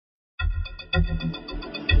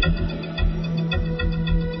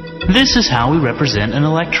This is how we represent an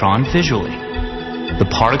electron visually. The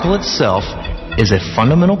particle itself is a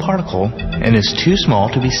fundamental particle and is too small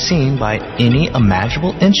to be seen by any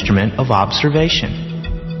imaginable instrument of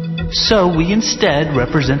observation. So we instead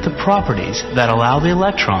represent the properties that allow the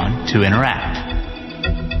electron to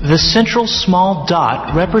interact. The central small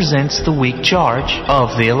dot represents the weak charge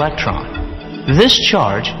of the electron. This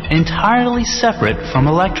charge, entirely separate from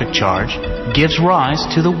electric charge, gives rise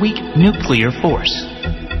to the weak nuclear force.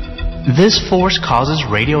 This force causes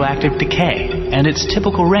radioactive decay, and its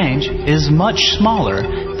typical range is much smaller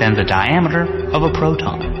than the diameter of a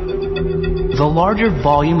proton. The larger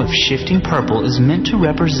volume of shifting purple is meant to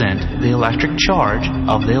represent the electric charge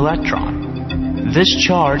of the electron. This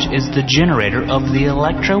charge is the generator of the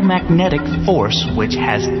electromagnetic force, which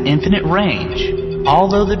has infinite range,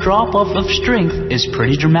 although the drop-off of strength is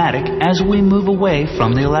pretty dramatic as we move away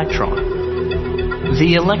from the electron.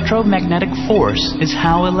 The electromagnetic force is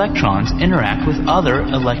how electrons interact with other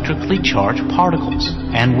electrically charged particles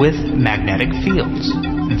and with magnetic fields.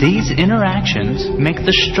 These interactions make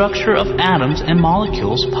the structure of atoms and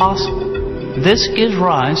molecules possible. This gives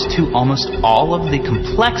rise to almost all of the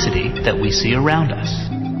complexity that we see around us.